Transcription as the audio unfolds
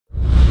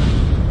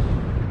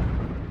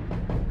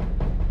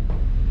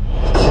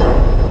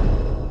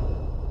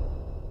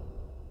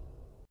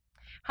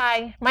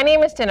Hi, my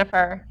name is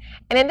Jennifer,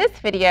 and in this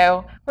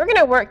video, we're going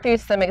to work through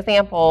some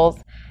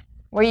examples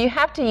where you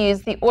have to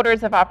use the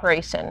orders of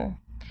operation.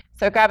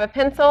 So grab a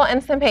pencil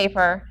and some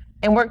paper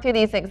and work through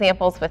these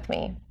examples with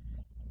me.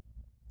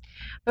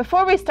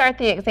 Before we start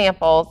the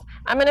examples,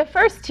 I'm going to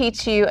first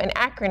teach you an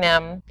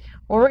acronym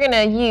where we're going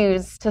to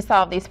use to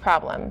solve these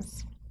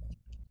problems.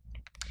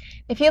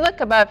 If you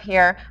look above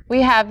here,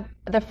 we have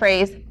the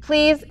phrase,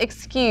 "Please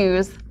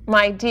excuse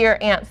my dear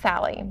Aunt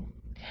Sally."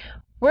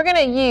 We're going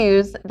to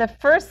use the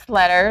first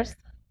letters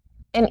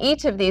in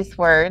each of these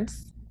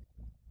words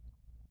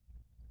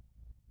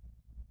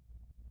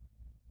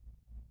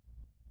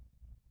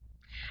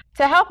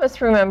to help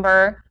us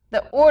remember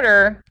the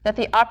order that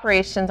the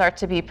operations are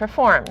to be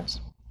performed.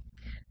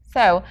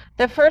 So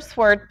the first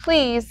word,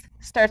 please,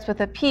 starts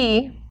with a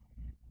P,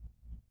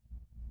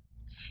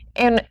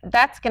 and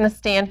that's going to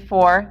stand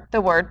for the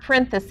word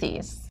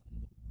parentheses.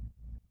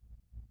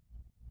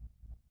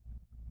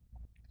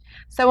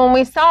 So when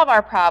we solve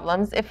our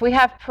problems, if we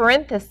have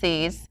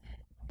parentheses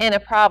in a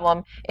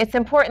problem, it's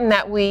important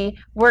that we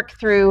work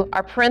through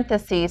our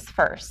parentheses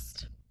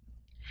first.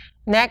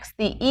 Next,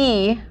 the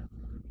E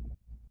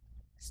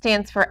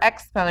stands for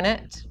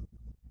exponent.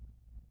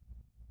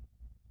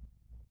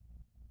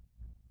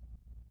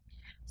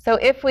 So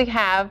if we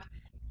have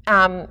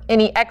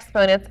any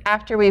exponents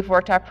after we've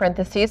worked our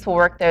parentheses, we'll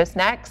work those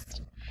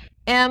next.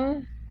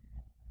 M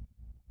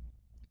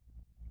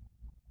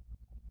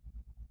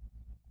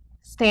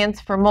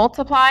stands for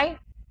multiply.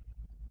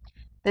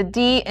 The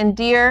D in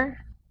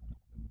dear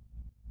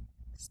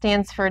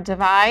stands for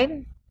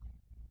divide.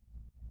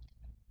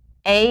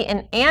 A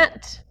in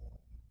aunt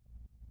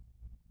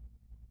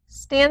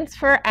stands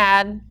for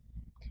add,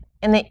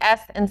 and the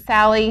S in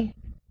Sally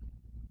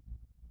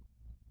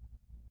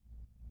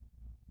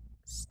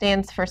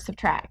stands for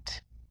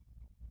subtract.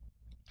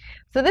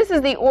 So this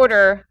is the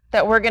order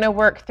that we're going to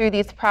work through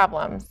these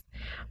problems.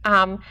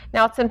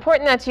 Now it's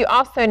important that you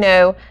also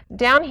know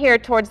down here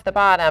towards the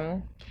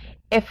bottom,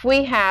 if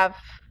we have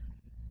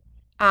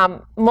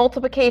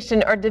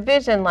multiplication or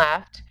division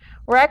left,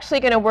 we're actually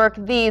going to work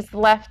these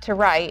left to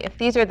right if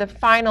these are the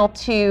final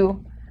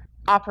two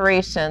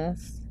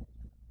operations.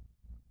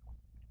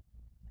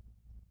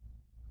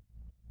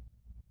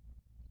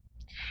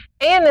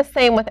 And the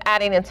same with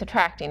adding and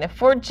subtracting.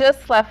 If we're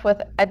just left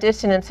with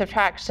addition and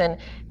subtraction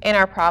in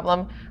our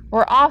problem,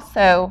 we're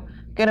also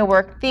going to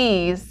work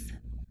these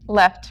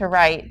left to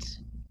right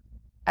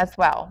as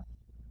well.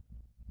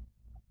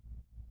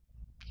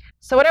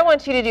 So what I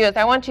want you to do is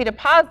I want you to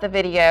pause the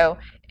video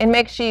and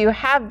make sure you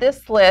have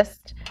this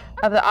list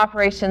of the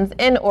operations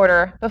in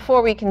order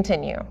before we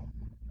continue.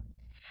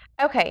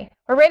 Okay,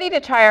 we're ready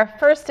to try our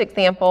first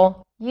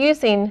example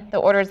using the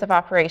orders of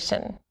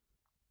operation.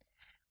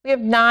 We have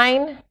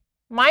 9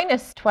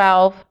 minus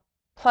 12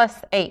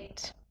 plus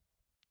 8.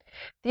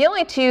 The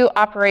only two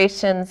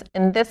operations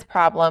in this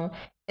problem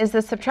is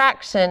the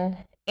subtraction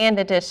and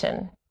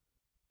addition.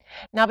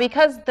 Now,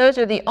 because those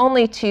are the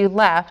only two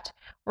left,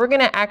 we're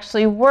going to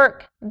actually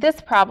work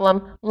this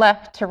problem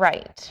left to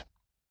right.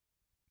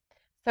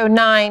 So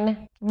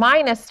 9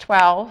 minus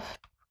 12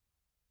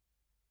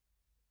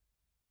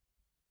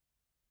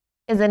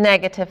 is a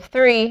negative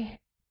 3.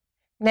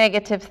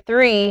 Negative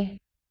 3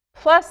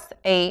 plus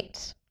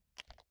 8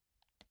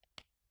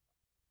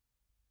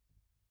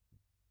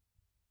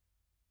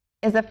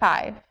 is a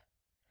 5.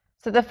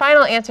 So the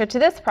final answer to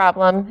this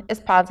problem is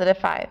positive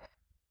 5.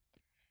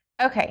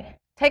 Okay,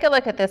 take a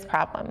look at this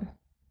problem.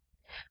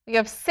 We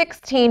have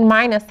 16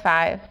 minus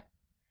 5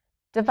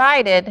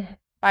 divided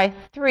by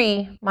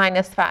 3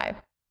 minus 5.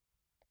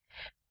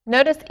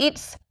 Notice each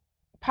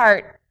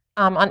part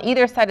on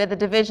either side of the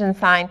division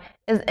sign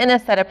is in a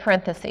set of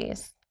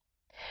parentheses.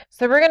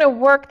 So we're going to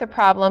work the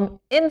problem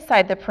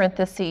inside the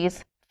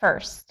parentheses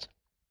first.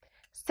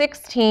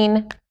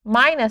 16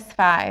 minus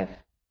 5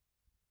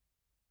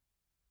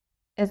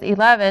 is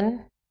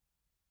 11,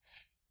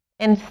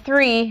 and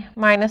 3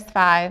 minus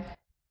 5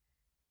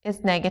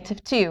 is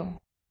negative 2.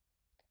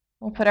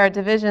 We'll put our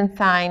division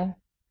sign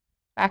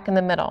back in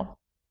the middle.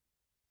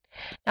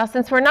 Now,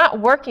 since we're not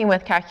working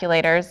with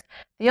calculators,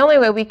 the only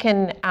way we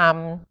can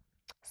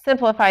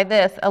simplify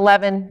this,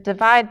 11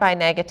 divided by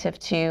negative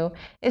 2,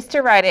 is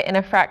to write it in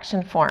a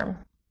fraction form.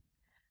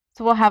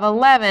 So we'll have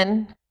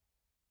 11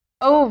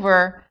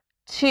 over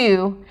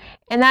 2,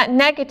 and that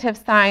negative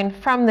sign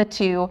from the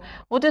 2,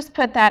 we'll just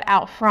put that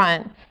out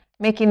front,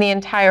 making the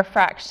entire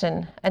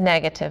fraction a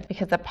negative,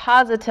 because a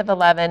positive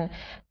 11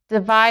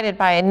 divided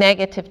by a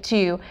negative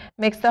 2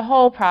 makes the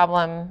whole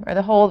problem, or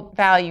the whole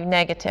value,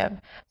 negative.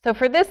 So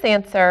for this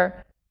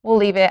answer, we'll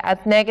leave it as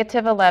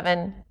negative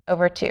 11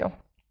 over 2.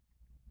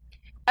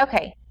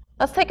 Okay,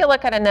 let's take a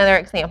look at another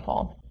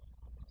example.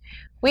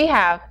 We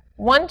have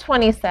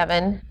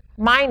 127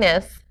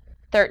 minus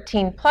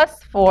 13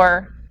 plus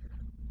 4,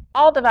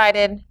 all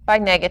divided by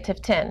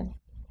negative 10.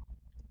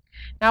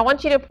 Now I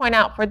want you to point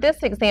out for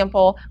this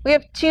example, we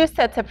have two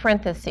sets of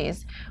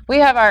parentheses. We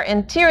have our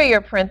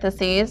interior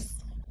parentheses,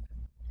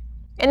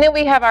 and then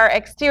we have our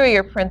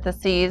exterior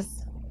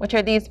parentheses, which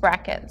are these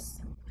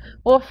brackets.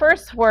 We'll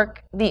first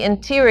work the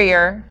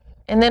interior,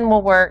 and then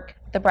we'll work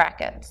the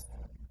brackets.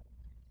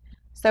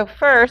 So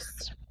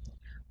first,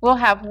 we'll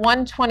have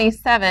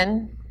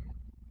 127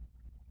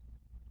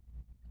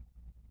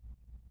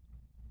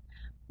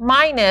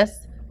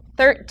 minus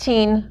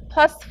 13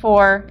 plus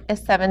 4 is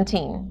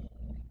 17.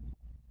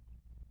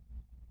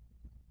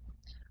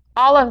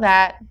 All of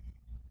that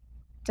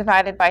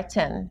divided by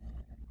 10.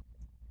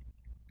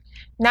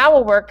 Now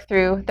we'll work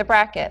through the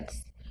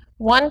brackets.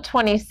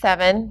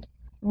 127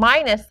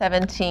 minus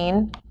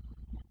 17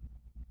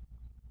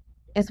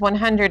 is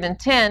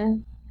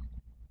 110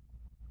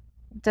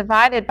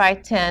 divided by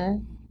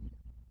 10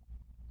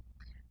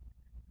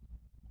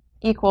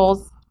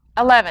 equals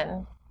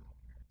 11.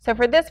 So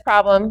for this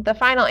problem, the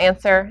final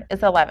answer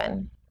is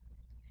 11.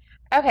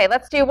 Okay,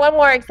 let's do one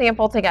more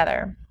example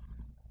together.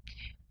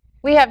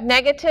 We have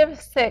negative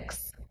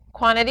 6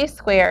 quantity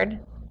squared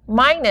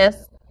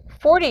minus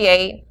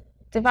 48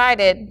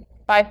 divided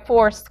by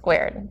 4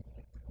 squared.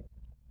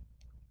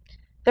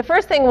 The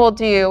first thing we'll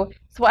do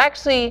is we'll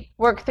actually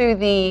work through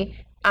the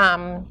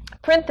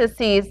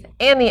parentheses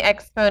and the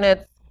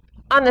exponents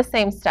on the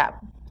same step.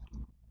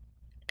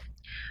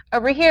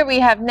 Over here we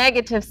have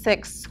negative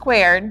 6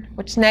 squared,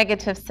 which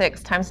negative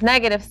 6 times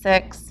negative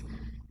 6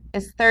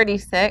 is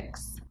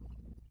 36,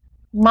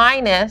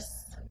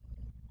 minus,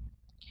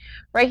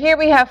 right here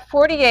we have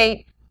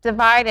 48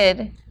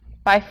 divided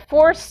by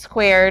 4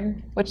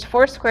 squared, which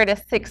 4 squared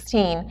is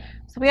 16.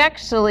 So we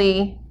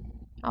actually,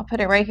 I'll put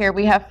it right here,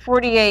 we have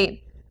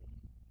 48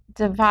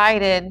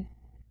 divided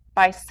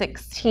by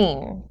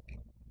 16.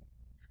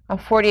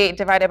 48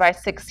 divided by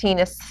 16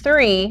 is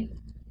 3.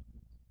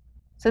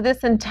 So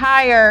this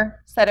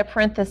entire set of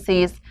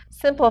parentheses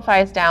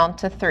simplifies down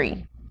to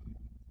 3.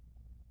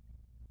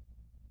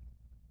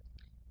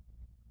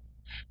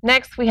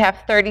 Next we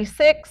have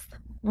 36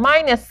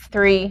 minus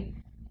 3,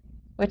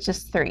 which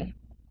is 3.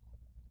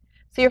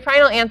 So your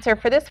final answer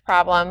for this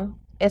problem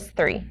is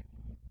 3.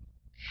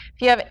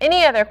 If you have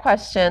any other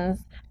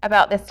questions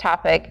about this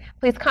topic,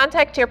 please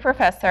contact your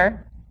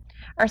professor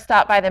or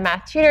stop by the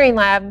Math Tutoring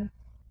Lab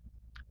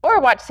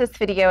or watch this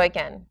video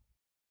again.